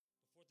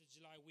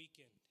July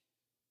weekend,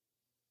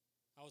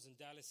 I was in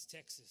Dallas,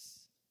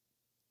 Texas.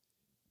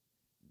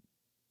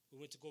 We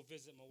went to go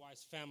visit my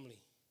wife's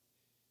family.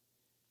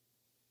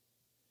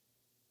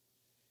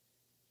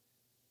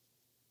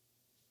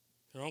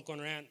 Her uncle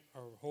and aunt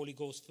are Holy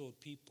Ghost-filled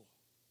people.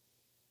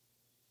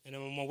 And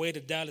on my way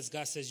to Dallas,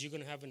 God says, you're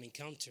going to have an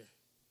encounter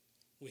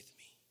with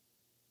me.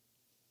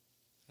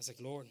 I was like,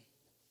 Lord,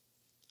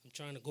 I'm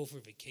trying to go for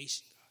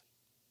vacation, God.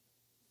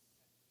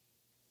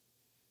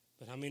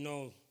 But how many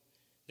know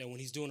that when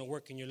he's doing a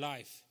work in your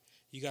life,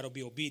 you got to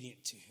be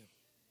obedient to him?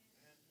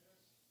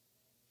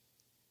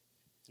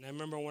 And I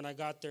remember when I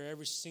got there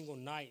every single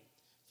night,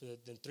 for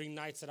the 3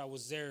 nights that I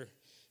was there,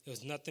 it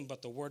was nothing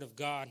but the word of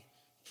God,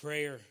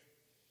 prayer,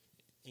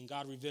 and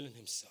God revealing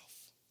himself.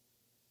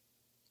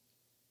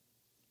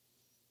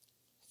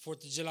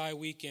 4th of July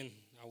weekend,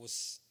 I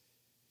was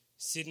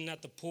sitting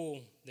at the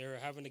pool. They were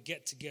having a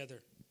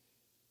get-together.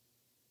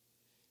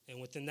 And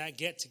within that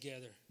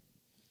get-together,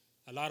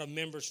 a lot of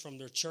members from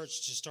their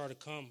church just started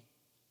to come.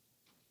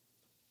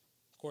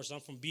 Of course, I'm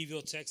from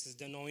Beeville, Texas.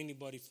 Didn't know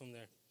anybody from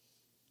there.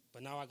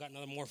 But now I got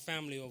another more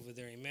family over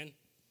there, amen?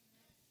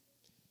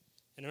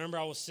 And I remember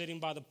I was sitting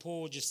by the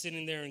pool, just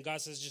sitting there, and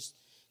God says,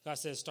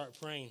 start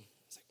praying.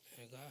 I was like,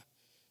 man, God,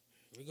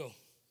 here we go.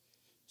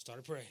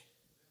 Started praying.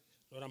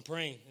 Lord, I'm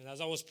praying. And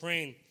as I was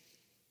praying,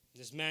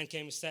 this man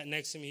came and sat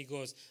next to me. He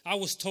goes, I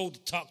was told to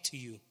talk to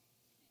you.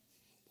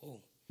 Oh,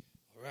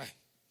 all right.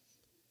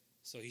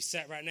 So he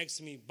sat right next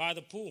to me by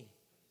the pool.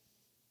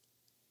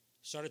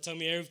 Started telling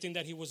me everything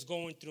that he was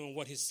going through and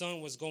what his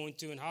son was going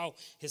through and how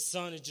his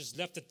son had just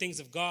left the things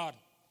of God.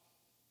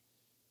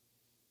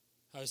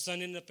 How his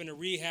son ended up in a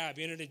rehab,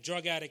 he ended up a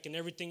drug addict and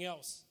everything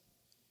else.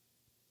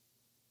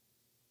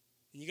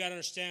 And you got to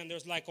understand,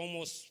 there's like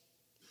almost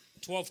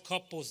 12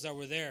 couples that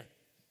were there.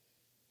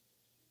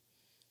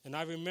 And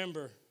I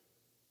remember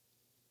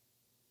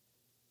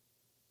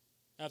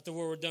after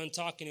we were done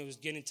talking, it was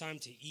getting time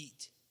to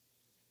eat.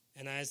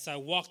 And as I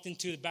walked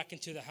back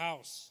into the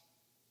house,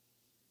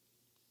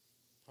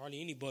 hardly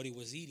anybody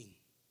was eating.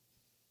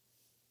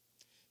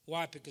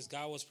 Why? Because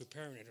God was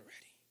preparing it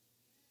already.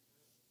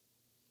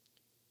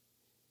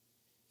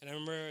 And I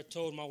remember I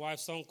told my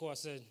wife's uncle, I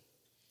said,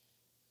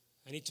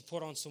 I need to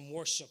put on some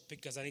worship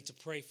because I need to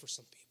pray for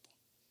some people.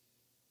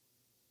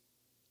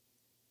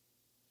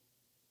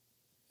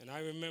 And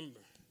I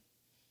remember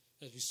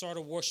as we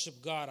started to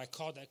worship God, I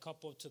called that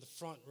couple up to the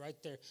front right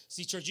there.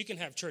 See, church, you can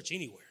have church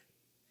anywhere.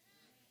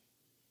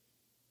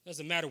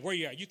 Doesn't matter where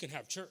you're at, you can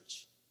have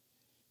church.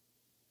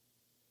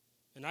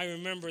 And I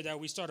remember that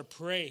we started to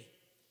pray.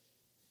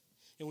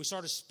 And we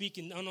started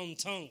speaking unknown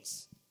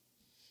tongues.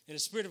 And the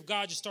Spirit of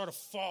God just started to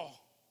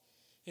fall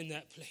in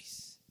that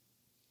place.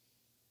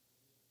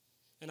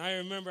 And I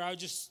remember I was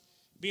just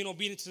being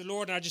obedient to the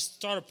Lord. And I just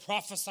started to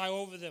prophesy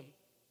over them.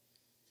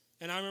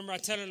 And I remember I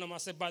telling them, I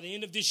said, by the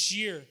end of this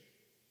year,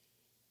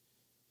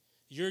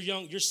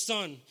 your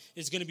son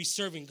is going to be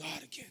serving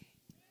God again.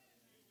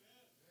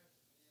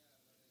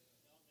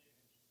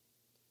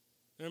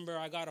 Remember,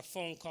 I got a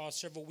phone call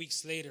several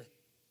weeks later.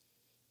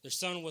 Their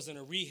son was in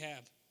a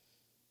rehab,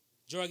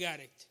 drug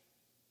addict.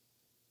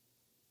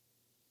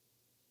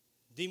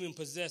 Demon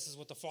possessed is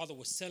what the father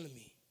was telling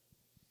me.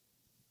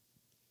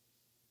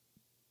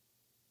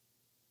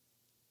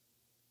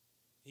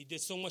 He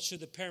did so much to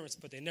the parents,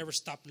 but they never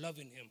stopped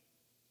loving him.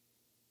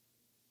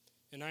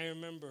 And I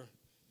remember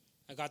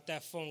I got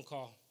that phone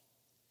call,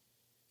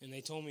 and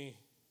they told me,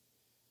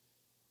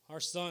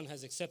 our son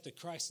has accepted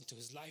Christ into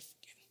his life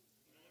again.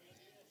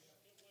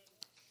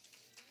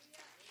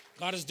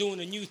 God is doing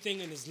a new thing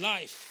in his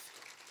life.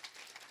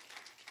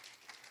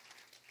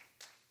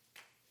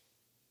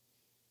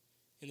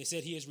 And they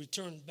said he has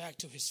returned back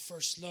to his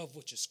first love,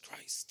 which is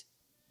Christ.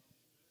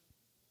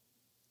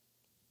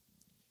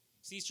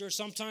 See, church,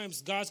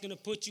 sometimes God's going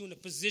to put you in a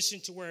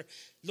position to where,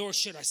 Lord,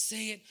 should I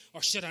say it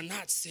or should I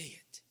not say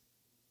it?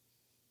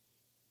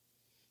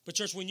 But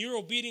church, when you're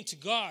obedient to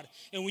God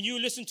and when you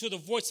listen to the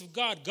voice of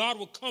God, God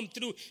will come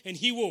through and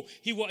he will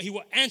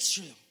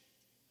answer them.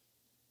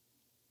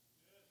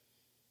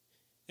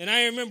 And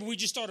I remember we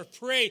just started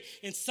praying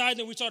inside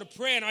them. We started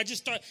praying. I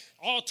just started,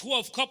 all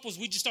 12 couples,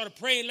 we just started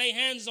praying, lay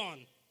hands on,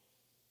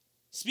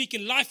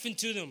 speaking life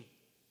into them,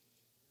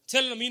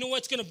 telling them, you know what,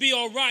 it's going to be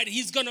all right.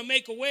 He's going to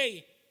make a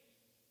way.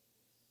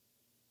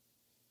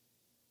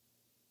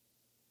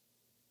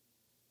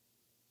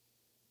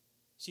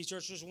 See,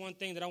 church, there's one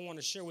thing that I want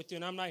to share with you,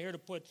 and I'm not here to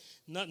put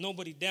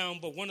nobody down,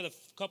 but one of the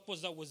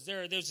couples that was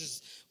there's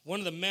this, one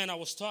of the men I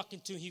was talking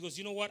to, he goes,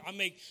 you know what, I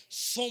make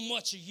so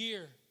much a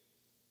year.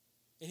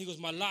 And he goes,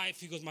 my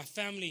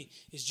family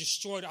is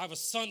destroyed. I have a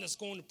son that's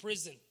going to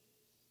prison.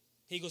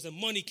 He goes, the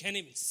money can't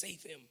even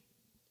save him.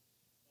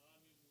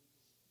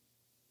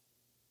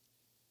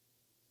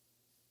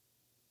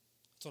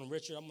 I told him,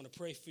 Richard, I'm going to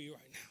pray for you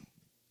right now.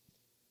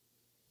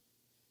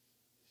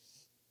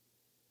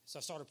 So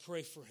I started to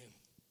pray for him.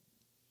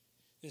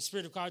 And the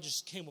Spirit of God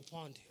just came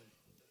upon him.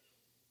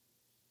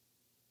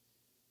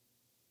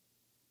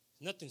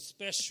 Nothing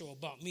special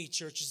about me,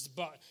 church.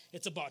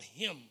 It's about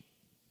him.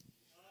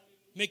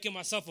 Making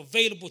myself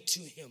available to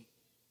him.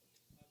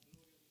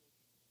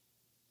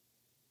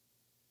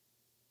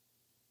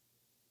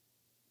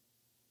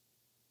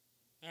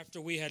 After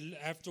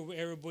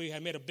everybody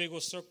had made a big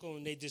old circle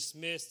and they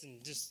dismissed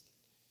and just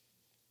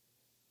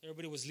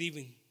everybody was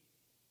leaving,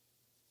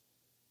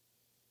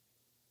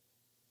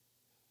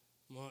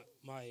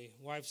 my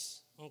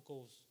wife's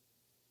uncles,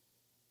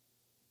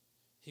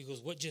 he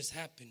goes, "What just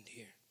happened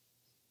here?"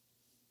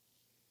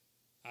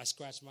 I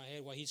scratched my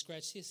head while he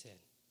scratched his head.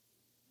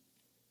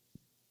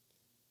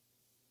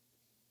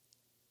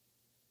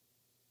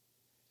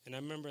 And I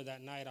remember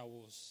that night I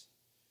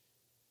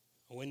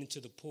went into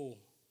the pool.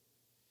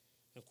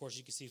 And of course,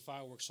 you can see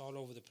fireworks all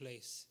over the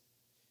place.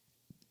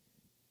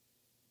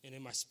 And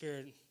in my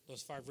spirit,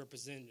 those five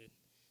represented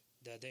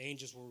that the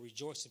angels were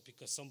rejoicing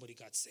because somebody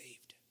got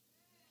saved.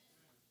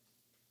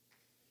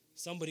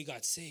 Somebody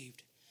got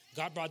saved.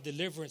 God brought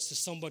deliverance to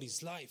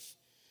somebody's life.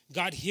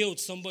 God healed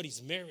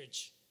somebody's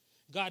marriage.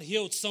 God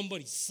healed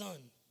somebody's son.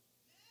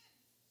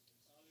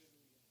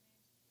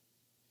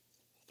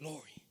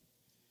 Glory.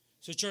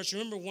 So, church,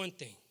 remember one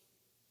thing.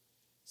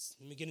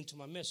 Let me get into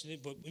my message,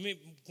 but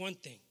remember one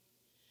thing.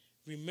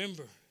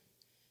 Remember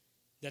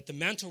that the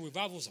mantle of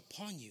revival is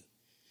upon you.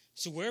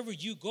 So wherever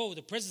you go,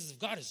 the presence of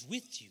God is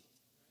with you.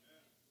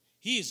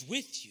 He is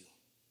with you.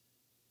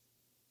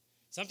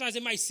 Sometimes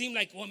it might seem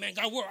like, oh man,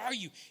 God, where are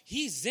you?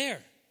 He's there.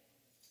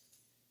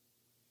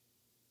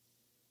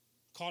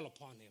 Call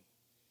upon him.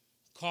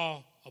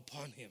 Call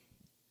upon him.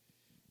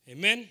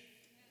 Amen?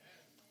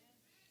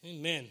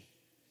 Amen.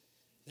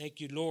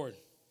 Thank you, Lord.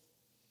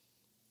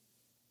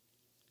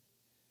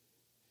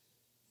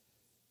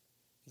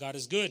 God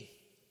is good.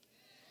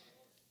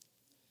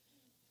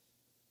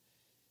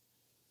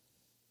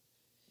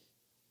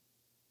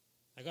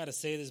 I got to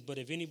say this, but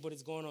if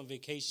anybody's going on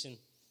vacation,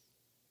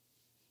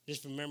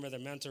 just remember the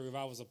mantle of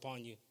revival is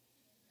upon you.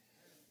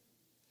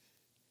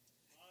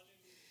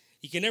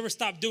 You can never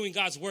stop doing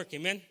God's work,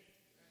 amen?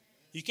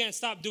 You can't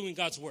stop doing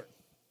God's work.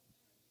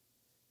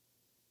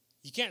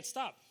 You can't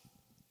stop.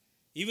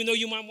 Even though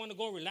you might want to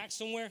go relax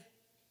somewhere,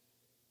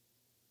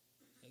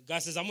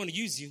 God says, I'm going to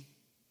use you.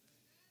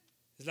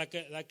 It's like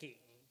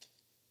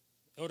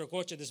Elder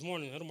Cocha this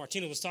morning, Elder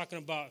Martinez was talking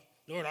about,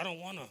 Lord, I don't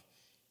want to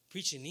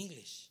preach in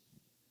English.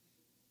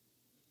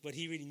 But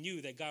he really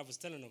knew that God was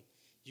telling him,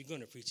 you're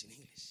going to preach in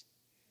English.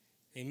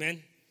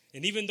 Amen?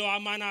 And even though I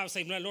might not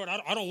say, Lord,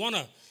 I don't want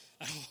to,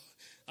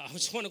 I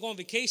just want to go on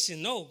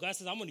vacation. No, God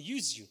says, I'm going to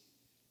use you.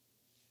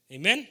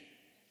 Amen?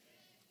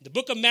 The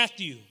book of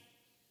Matthew.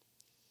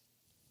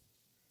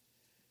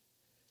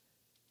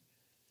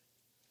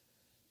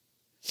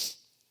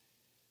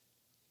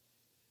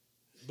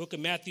 Book of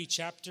Matthew,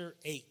 chapter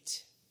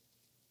 8.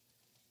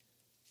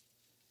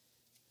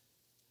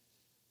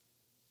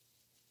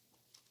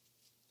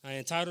 I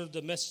entitled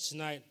the message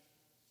tonight,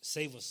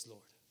 Save Us,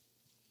 Lord.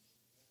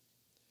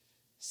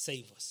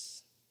 Save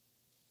us.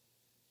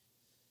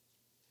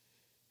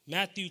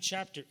 Matthew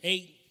chapter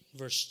 8,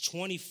 verse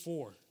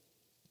 24.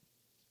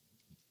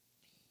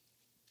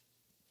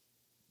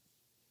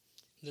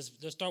 Let's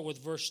start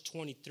with verse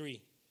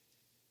 23.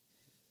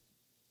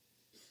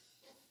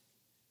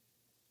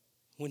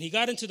 When he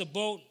got into the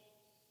boat,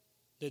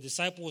 the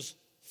disciples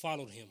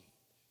followed him.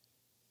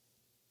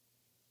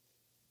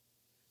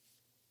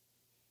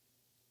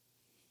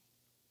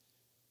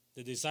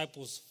 The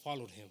disciples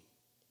followed him.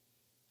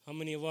 How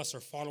many of us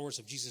are followers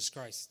of Jesus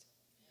Christ?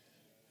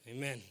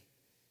 Amen.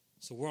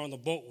 So we're on the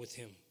boat with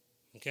him.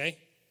 Okay?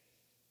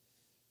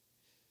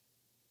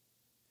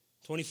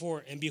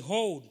 24. And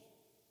behold,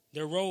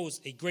 there rose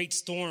a great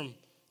storm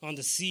on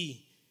the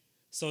sea,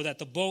 so that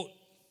the boat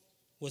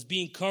was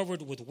being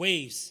covered with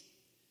waves,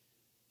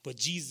 but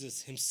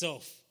Jesus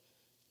himself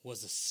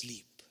was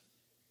asleep.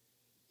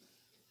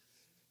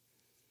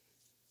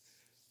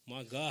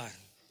 My God.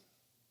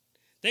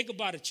 Think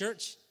about it,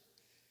 church.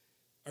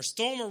 A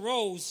storm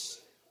arose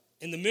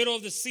in the middle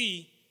of the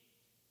sea,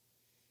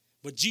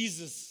 but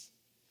Jesus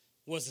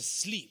was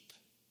asleep.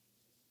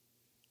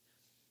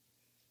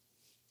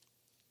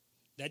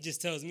 That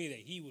just tells me that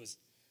he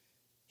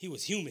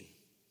was human,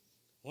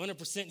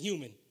 100%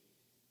 human.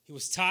 He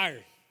was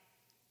tired.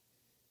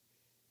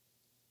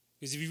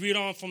 Because if you read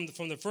on from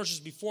the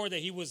verses before that,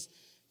 he was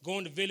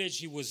going to village,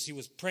 he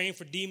was praying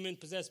for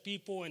demon-possessed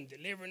people and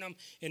delivering them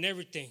and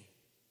everything.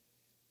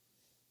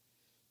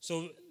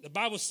 So the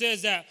Bible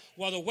says that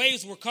while the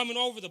waves were coming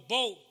over the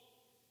boat,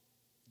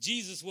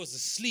 Jesus was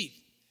asleep.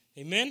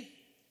 Amen?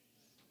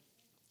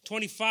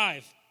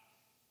 25.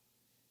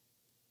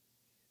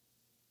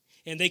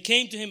 And they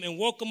came to him and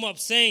woke him up,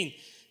 saying,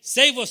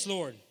 Save us,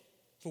 Lord,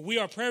 for we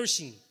are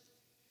perishing.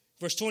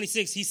 Verse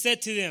 26, he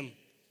said to them,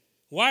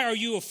 Why are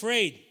you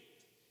afraid,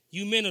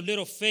 you men of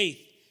little faith?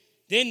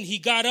 Then he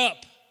got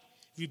up,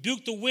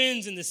 rebuked the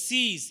winds and the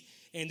seas,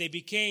 and they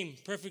became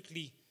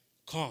perfectly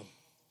calm.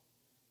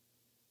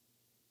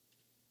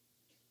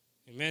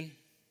 Amen.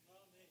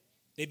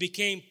 They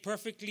became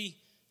perfectly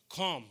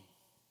calm.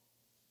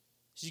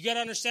 So you got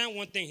to understand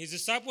one thing. His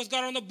disciples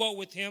got on the boat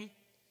with him.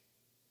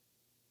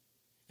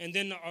 And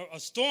then a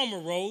storm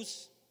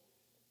arose,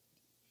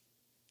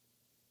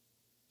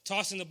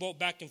 tossing the boat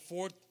back and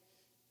forth.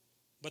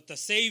 But the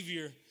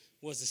Savior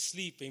was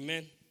asleep.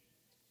 Amen.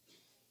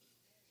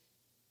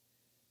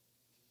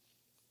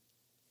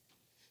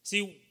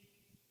 See,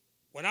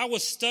 when I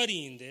was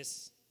studying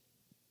this,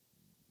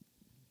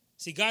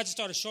 God just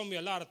started showing me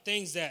a lot of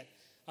things that,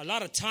 a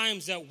lot of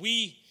times that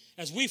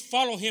as we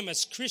follow him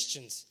as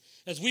Christians,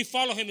 as we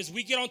follow him, as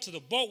we get onto the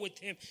boat with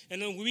him,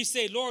 and then we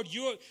say, Lord,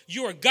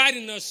 you are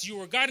guiding us.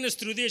 You are guiding us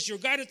through this. You're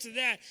guiding us to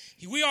that.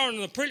 We are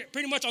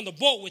pretty much on the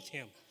boat with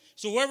him.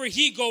 So wherever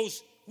he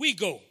goes, we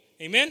go.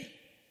 Amen?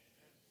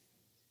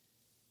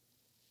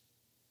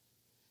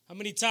 How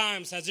many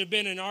times has there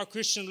been in our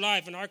Christian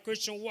life, in our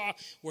Christian walk,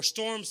 where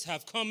storms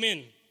have come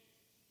in?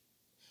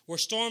 Where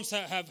storms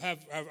have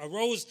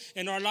arose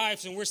in our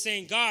lives, and we're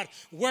saying, God,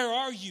 where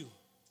are you?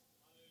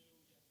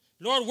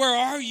 Lord, where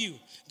are you?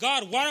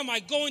 God, why am I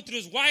going through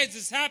this? Why is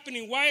this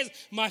happening? Why is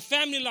my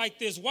family like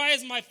this? Why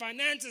is my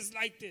finances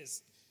like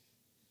this?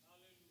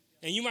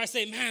 And you might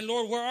say, man,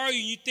 Lord, where are you?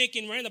 You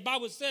thinking, right? The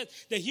Bible says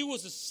that he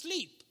was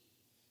asleep.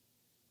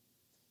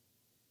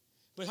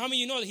 But how many of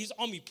you know that he's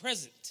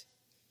omnipresent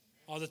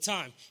all the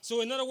time?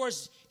 So in other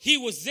words, he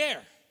was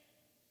there.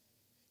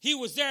 He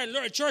was there.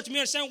 Lord, church, me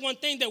understand one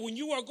thing, that when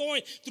you are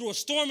going through a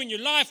storm in your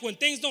life, when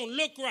things don't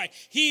look right,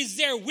 he's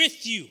there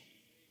with you.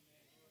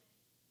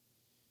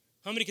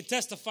 How many can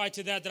testify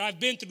to that I've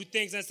been through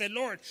things and I said,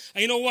 Lord,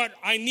 you know what?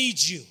 I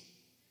need you.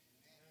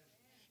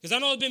 Because I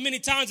know there's been many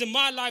times in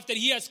my life that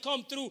he has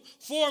come through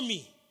for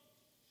me.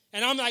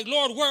 And I'm like,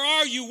 Lord, where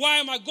are you? Why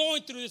am I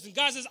going through this? And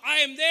God says, I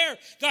am there.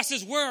 God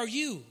says, where are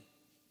you?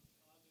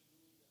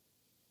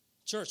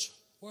 Church,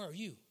 where are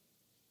you?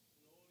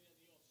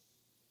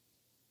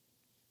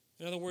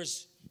 In other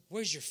words,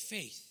 where's your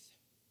faith?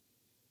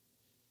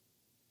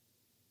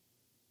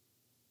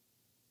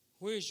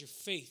 Where's your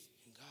faith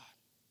in God?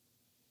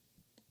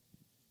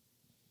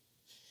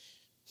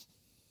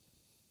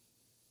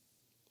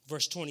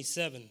 Verse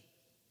 27.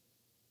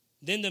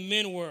 Then the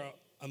men were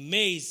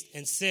amazed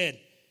and said,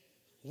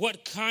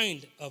 what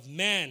kind of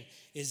man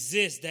is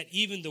this that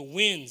even the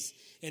winds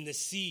and the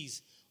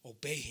seas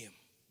obey him?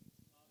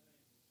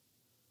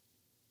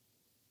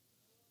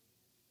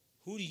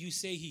 Who do you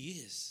say he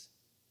is?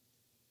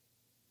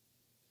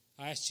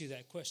 I asked you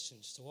that question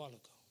just a while ago.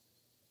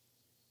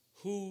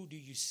 Who do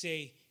you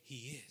say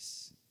he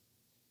is?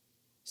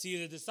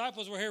 See, the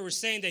disciples were here were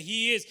saying that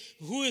he is,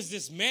 who is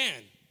this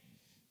man?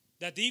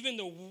 That even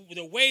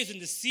the waves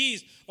and the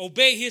seas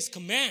obey his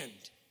command.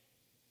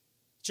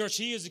 Church,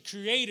 he is the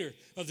creator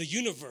of the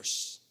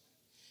universe.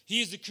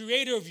 He is the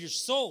creator of your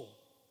soul.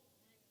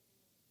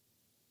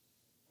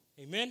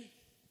 Amen?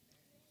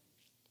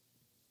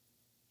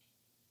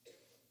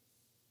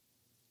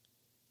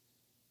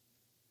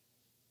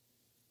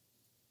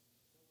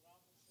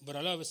 But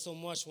I love it so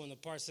much when the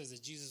part says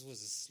that Jesus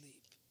was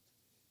asleep.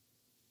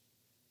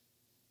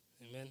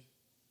 Amen?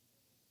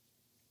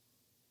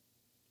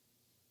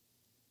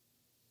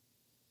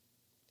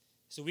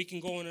 So we can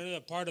go in another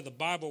part of the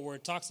Bible where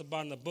it talks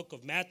about in the book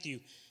of Matthew,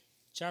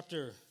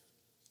 chapter, let me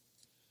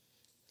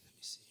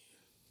see here.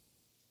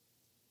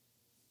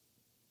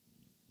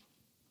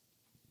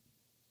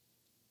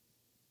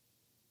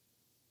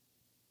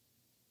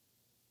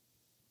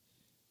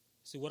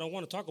 See, what I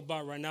want to talk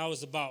about right now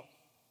is about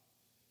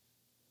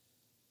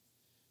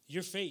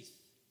your faith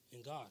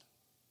in God.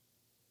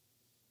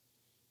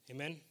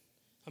 Amen?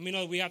 I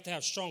mean, we have to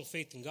have strong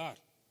faith in God.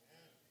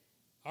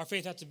 Our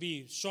faith has to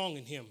be strong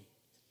in him.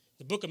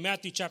 The book of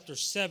Matthew chapter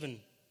 7.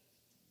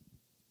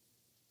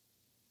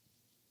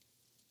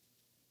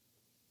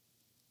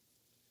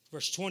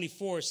 Verse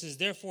 24 says,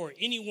 therefore,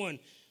 anyone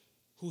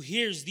who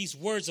hears these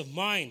words of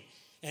mine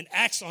and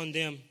acts on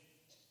them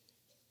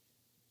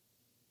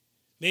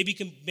may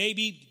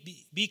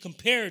be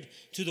compared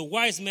to the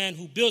wise man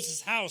who builds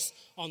his house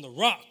on the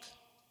rock.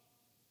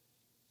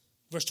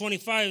 Verse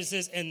 25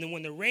 says, and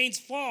when the rains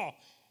fall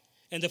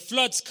and the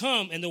floods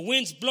come and the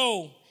winds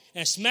blow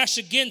and smash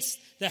against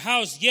the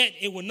house, yet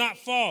it will not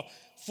fall,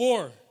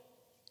 for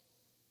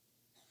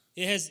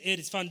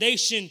its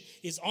foundation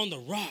is on the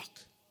rock.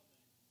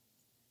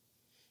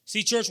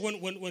 See, church,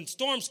 when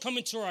storms come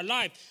into our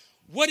life,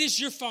 what is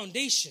your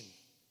foundation?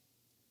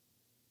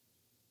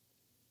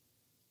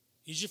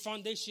 Is your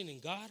foundation in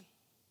God?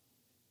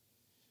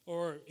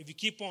 Or if you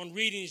keep on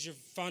reading, is your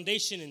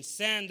foundation in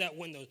sand that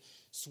when the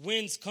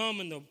winds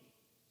come and the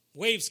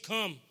waves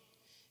come,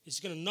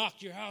 it's going to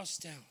knock your house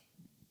down?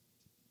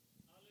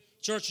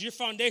 Church, your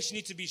foundation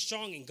needs to be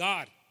strong in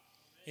God.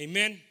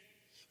 Amen.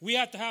 We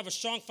have to have a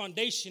strong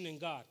foundation in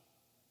God.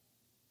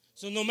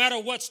 So no matter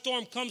what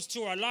storm comes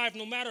to our life,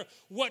 no matter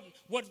what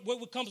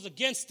comes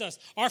against us,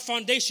 our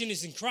foundation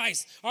is in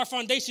Christ. Our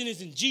foundation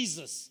is in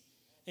Jesus.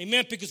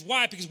 Amen. Because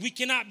why? Because we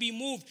cannot be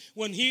moved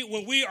when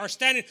we are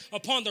standing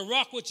upon the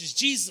rock, which is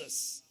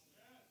Jesus.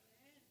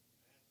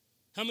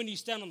 How many of you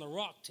stand on the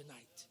rock tonight?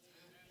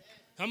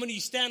 How many of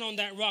you stand on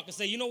that rock and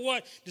say, you know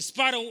what?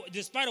 Despite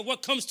of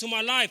what comes to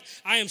my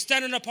life, I am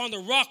standing upon the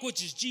rock,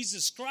 which is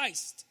Jesus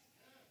Christ.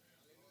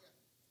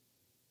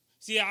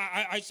 See,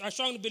 I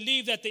strongly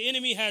believe that the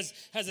enemy has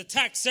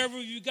attacked several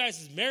of you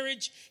guys'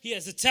 marriage. He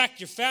has attacked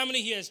your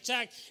family. He has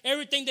attacked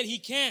everything that he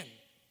can.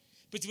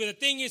 But the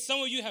thing is,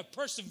 some of you have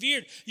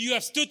persevered. You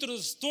have stood through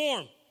the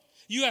storm.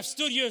 You have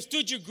stood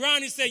your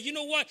ground and said, you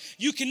know what?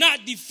 You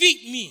cannot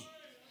defeat me.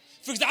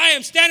 Because I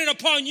am standing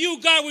upon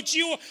you, God, which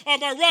you are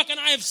my rock. And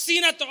I have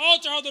seen at the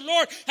altar how the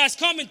Lord has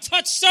come and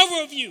touched several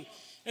of you.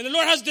 And the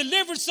Lord has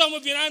delivered some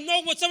of you. And I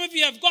know what some of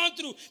you have gone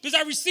through because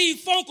I received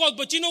phone calls.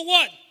 But you know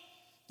what?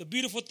 The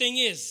beautiful thing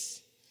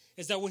is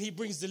that when he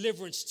brings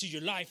deliverance to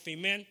your life,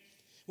 amen,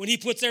 when he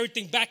puts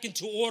everything back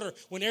into order,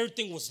 when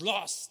everything was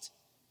lost.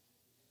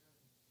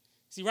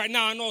 See, right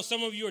now, I know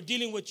some of you are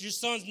dealing with your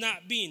sons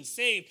not being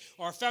saved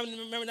or a family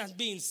member not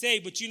being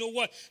saved. But you know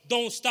what?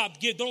 Don't stop.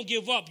 Don't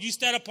give up. You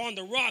stand upon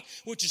the rock,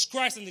 which is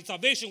Christ, and the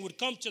salvation would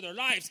come to their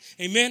lives.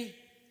 Amen?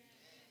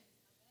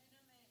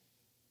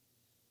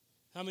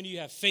 How many of you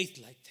have faith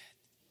like that?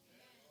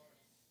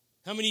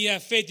 How many of you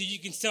have faith that you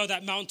can tell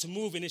that mountain to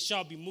move and it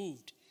shall be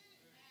moved?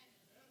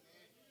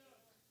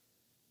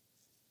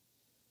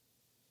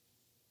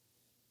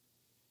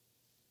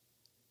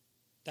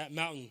 That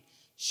mountain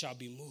shall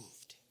be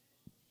moved.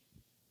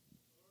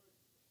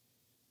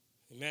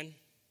 Amen.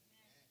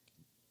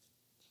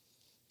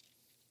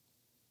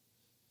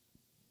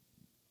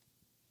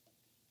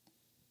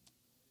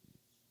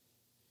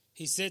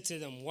 He said to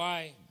them,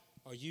 why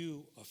are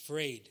you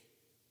afraid?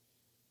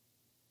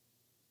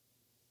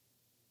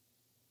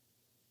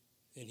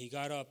 And he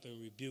got up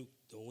and rebuked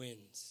the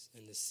winds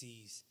and the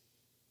seas,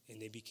 and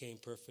they became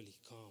perfectly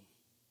calm.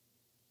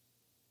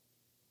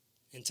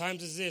 In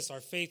times as this,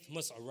 our faith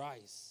must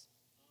arise.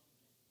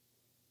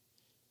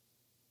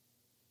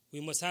 We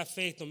must have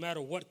faith no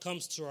matter what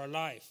comes to our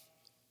life.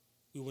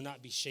 We will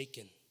not be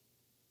shaken.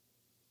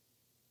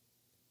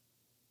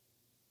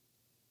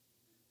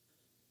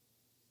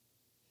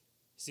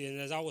 See, and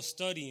as I was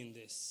studying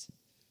this,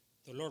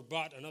 the Lord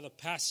brought another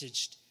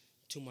passage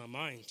to my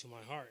mind, to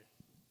my heart.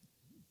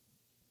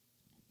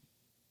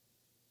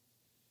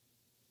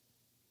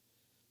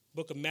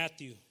 Book of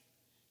Matthew,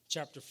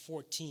 chapter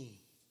 14.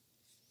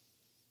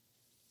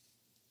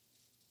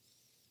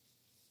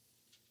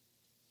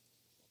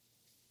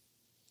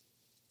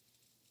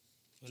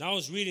 When I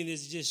was reading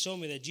this, it just showed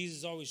me that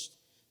Jesus always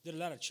did a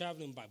lot of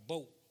traveling by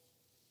boat.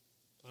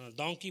 On a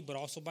donkey, but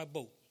also by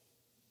boat.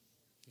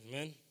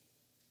 Amen.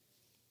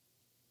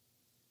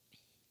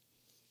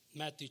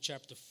 Matthew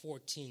chapter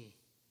 14.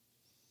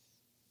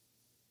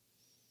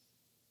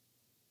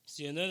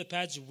 See, another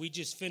passage we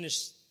just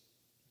finished,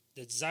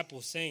 the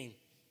disciples saying,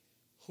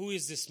 who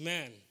is this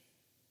man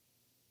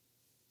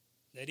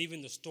that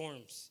even the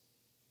storms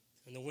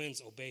and the winds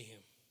obey him?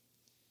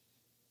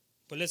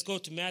 But let's go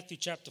to Matthew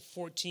chapter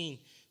 14,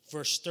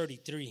 verse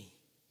 33.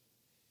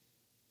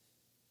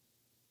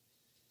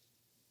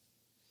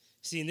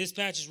 See, in this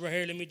passage right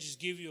here, let me just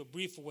give you a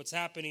brief of what's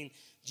happening.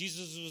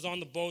 Jesus was on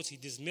the boats. He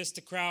dismissed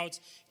the crowds,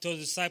 told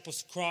the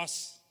disciples to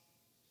cross.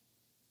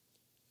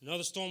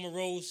 Another storm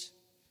arose.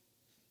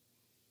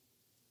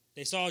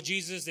 They saw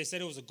Jesus. They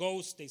said it was a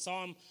ghost. They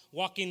saw him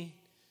walking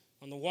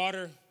on the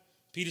water.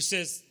 Peter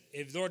says,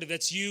 Lord, if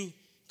that's you,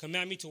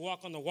 command me to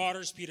walk on the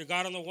waters. Peter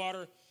got on the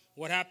water.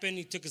 What happened?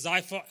 He took his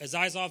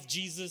eyes off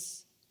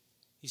Jesus.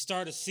 He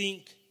started to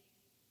sink.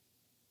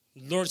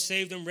 The Lord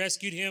saved him,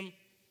 rescued him.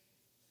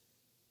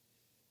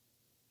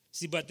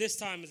 See, but this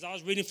time, as I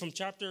was reading from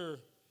chapter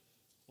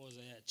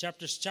 8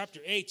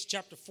 to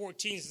chapter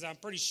 14, says I'm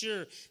pretty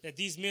sure that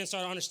these men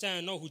started to understand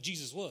and know who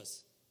Jesus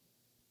was.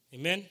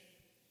 Amen?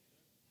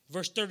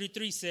 Verse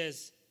 33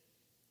 says,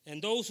 and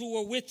those who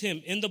were with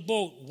him in the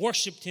boat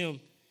worshipped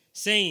him,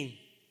 saying,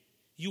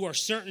 you are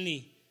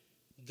certainly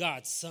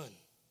God's son.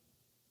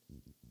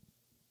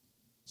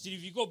 See,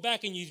 if you go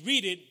back and you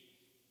read it,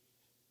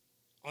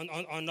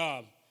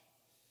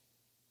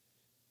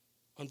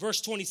 on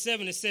verse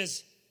 27, it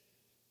says,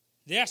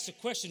 they asked the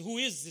question, who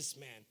is this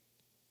man?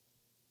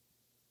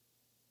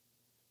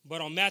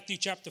 But on Matthew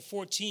chapter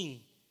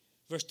 14,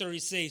 verse 30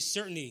 says,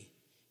 certainly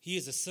he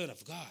is the Son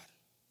of God.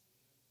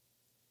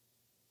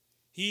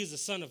 He is the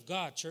Son of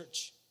God,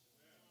 church.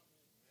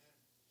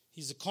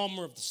 He's the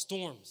calmer of the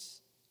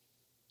storms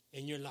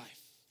in your life.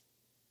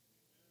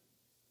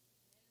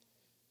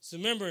 So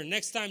remember,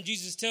 next time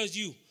Jesus tells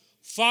you,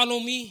 follow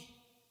me,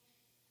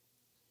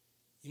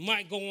 you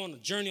might go on a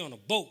journey on a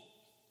boat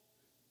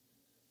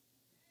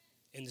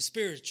in the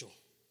spiritual.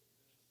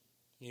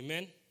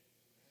 Amen?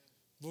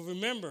 But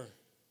remember,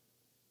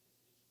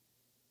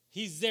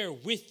 he's there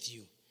with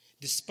you.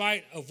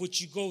 Despite of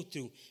what you go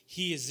through,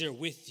 he is there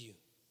with you.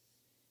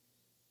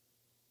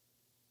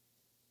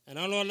 And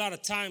I know a lot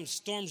of times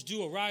storms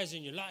do arise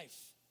in your life.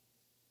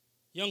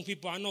 Young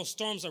people, I know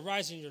storms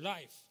arise in your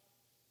life.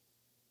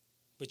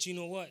 But you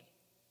know what?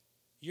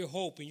 Your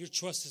hope and your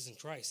trust is in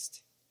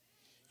Christ.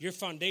 Your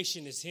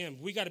foundation is him.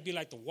 We got to be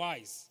like the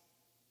wise.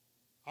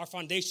 Our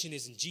foundation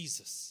is in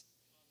Jesus.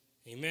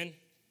 Amen?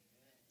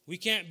 We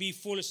can't be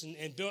foolish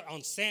and built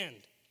on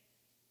sand.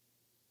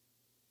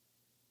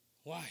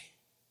 Why?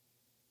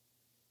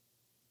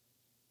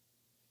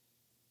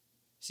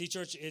 See,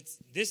 church,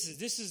 this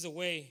is the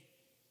way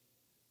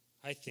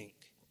I think.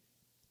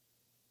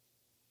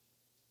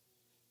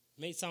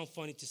 It may sound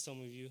funny to some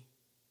of you,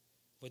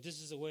 but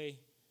this is the way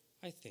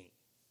I think.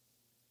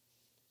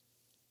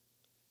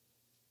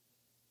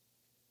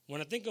 When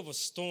I think of a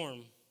storm,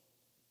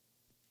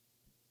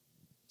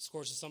 of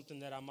course, it's something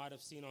that I might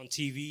have seen on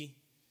TV.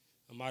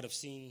 I might have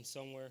seen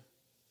somewhere.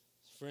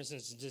 For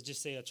instance,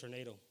 just say a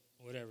tornado,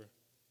 whatever,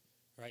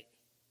 right?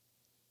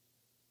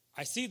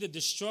 I see the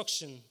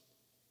destruction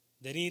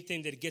that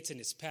anything that gets in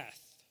its path,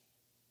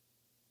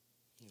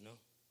 you know.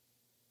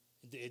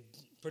 It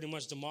pretty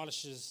much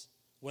demolishes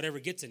whatever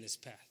gets in its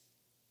path,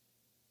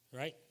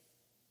 right?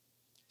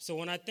 So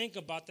when I think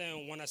about that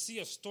and when I see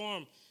a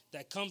storm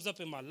that comes up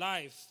in my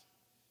life,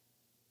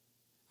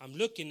 I'm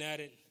looking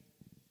at it.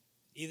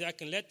 Either I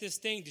can let this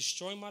thing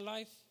destroy my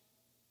life,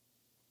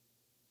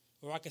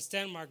 or I can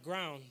stand my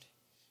ground,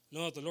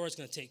 know that the Lord's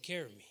going to take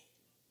care of me.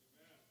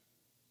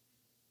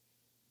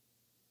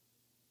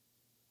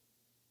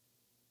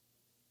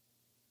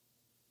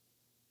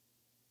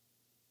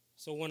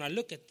 So when I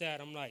look at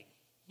that, I'm like,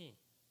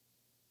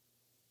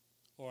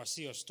 Or I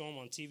see a storm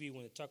on TV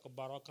when they talk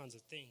about all kinds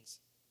of things.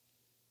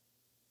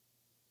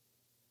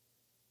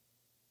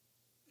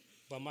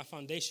 But my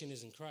foundation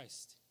is in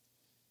Christ.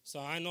 So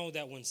I know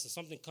that when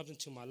something comes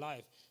into my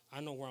life,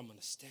 I know where I'm going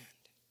to stand.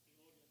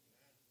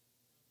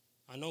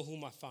 I know who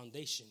my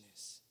foundation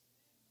is.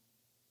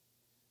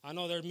 I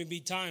know there may be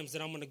times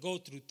that I'm going to go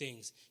through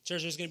things.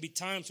 Church, there's going to be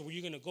times where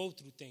you're going to go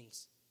through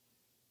things.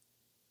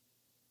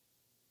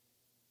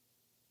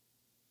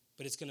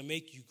 But it's going to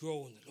make you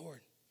grow in the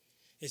Lord.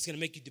 It's going to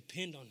make you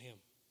depend on Him.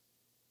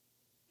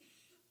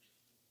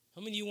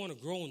 How many of you want to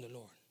grow in the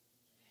Lord?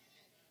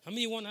 How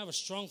many of you want to have a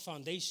strong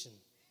foundation?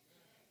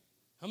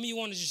 How many of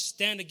you want to just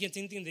stand against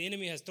anything the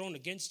enemy has thrown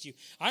against you?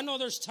 I know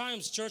there's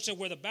times, church,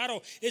 where the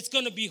battle, it's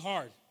going to be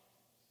hard.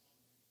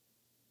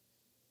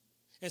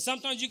 And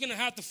sometimes you're going to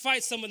have to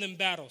fight some of them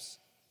battles.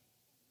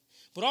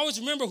 But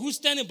always remember who's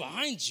standing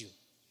behind you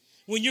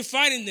when you're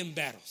fighting them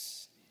battles.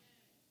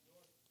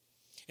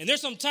 And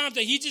there's some times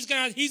that he's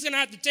going to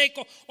have to take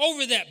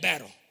over that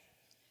battle.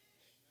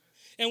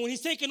 And when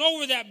he's taking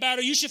over that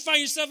battle, you should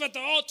find yourself at the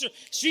altar,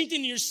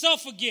 strengthening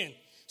yourself again,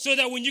 so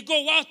that when you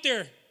go out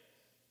there,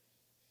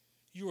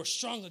 you are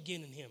strong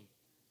again in Him.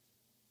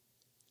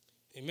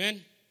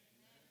 Amen?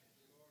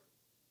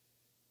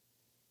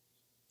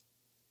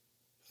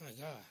 My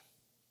God.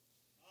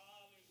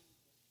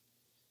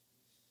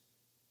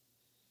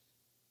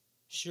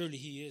 Surely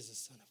He is the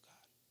Son of God.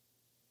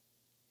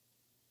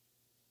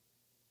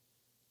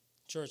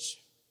 Church,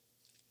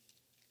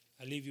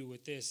 I leave you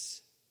with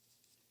this.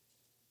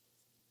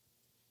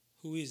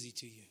 Who is He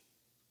to you?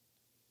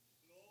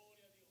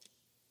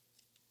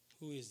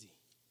 Who is He?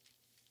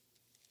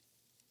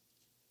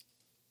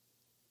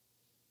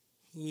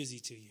 Who is He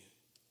to you?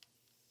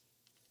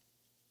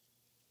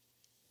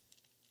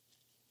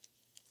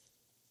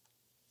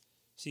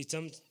 See,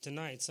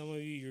 tonight, some of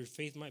you, your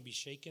faith might be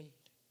shaken.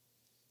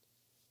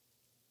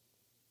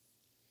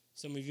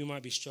 Some of you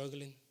might be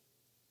struggling.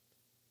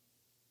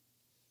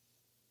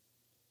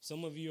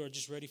 Some of you are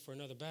just ready for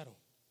another battle.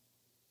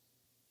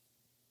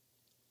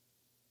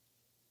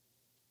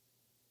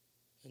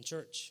 And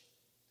church,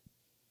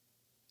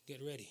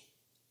 get ready.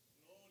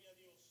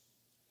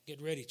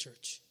 Get ready,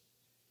 church.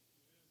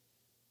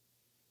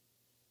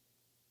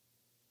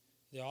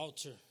 The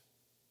altar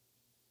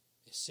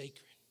is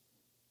sacred.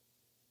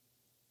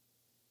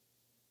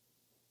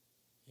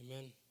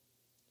 Amen.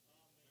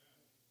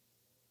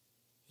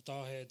 With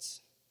all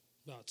heads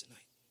bowed tonight.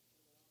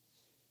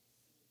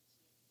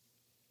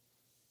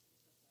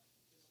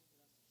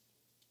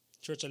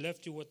 Church, I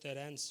left you with that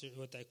answer,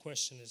 with that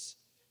question is,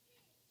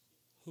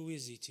 who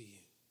is He to you?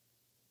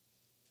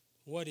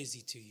 What is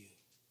He to you?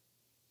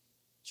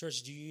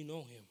 Church, do you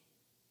know Him?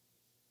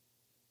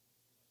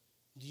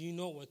 Do you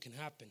know what can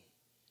happen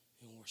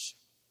in worship?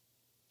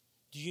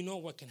 Do you know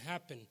what can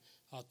happen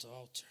at the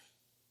altar?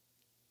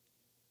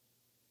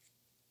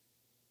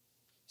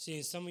 See,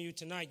 in some of you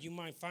tonight, you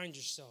might find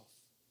yourself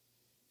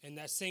in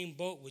that same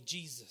boat with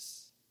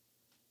Jesus.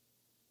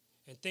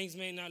 And things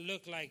may not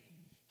look like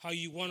how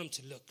you want them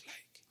to look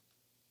like.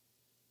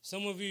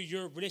 Some of you,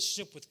 your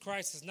relationship with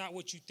Christ is not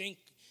what you think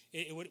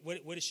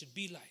what it should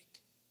be like.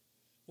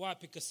 Why?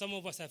 Because some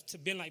of us have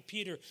been like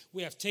Peter.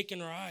 We have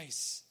taken our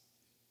eyes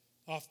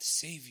off the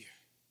Savior.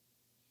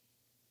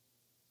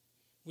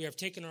 We have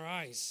taken our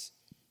eyes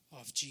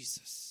off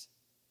Jesus.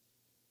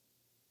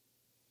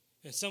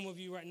 And some of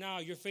you right now,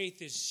 your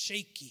faith is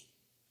shaky.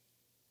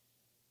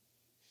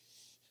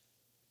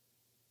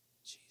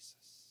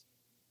 Jesus.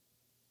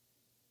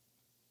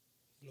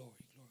 Glory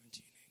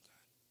to your name,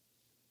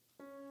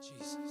 God.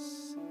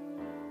 Jesus.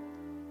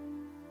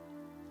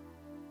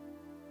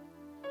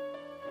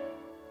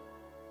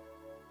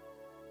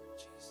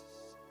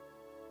 Jesus.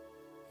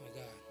 My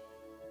God.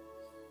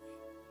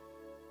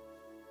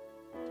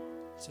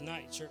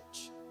 Tonight,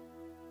 church.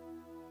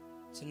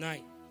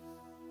 Tonight,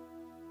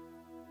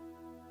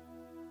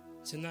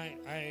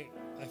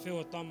 I feel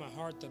with all my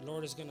heart the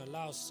Lord is going to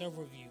allow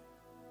several of you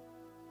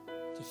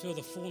to feel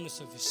the fullness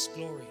of His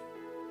glory,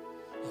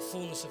 the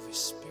fullness of His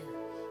Spirit.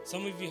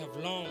 Some of you have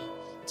longed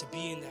to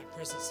be in that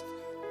presence of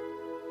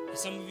God. And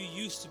some of you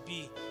used to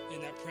be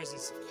in that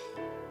presence of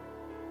God.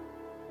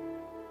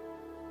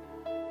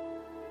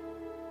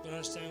 But But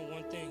understand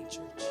one thing,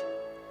 church,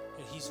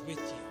 that He's with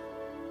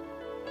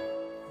you.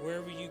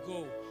 Wherever you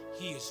go,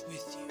 He is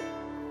with you.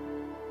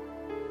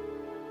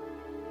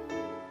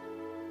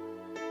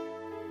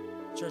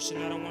 Church,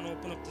 and I don't want to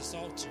open up this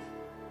altar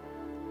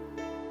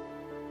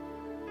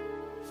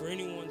for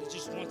anyone that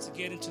just wants to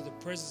get into the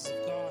presence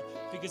of God,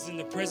 because in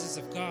the presence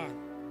of God,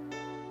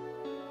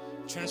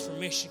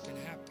 transformation can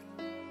happen.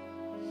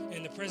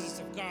 In the presence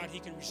of God,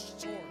 He can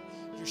restore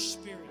your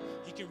spirit.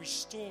 He can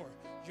restore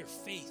your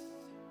faith.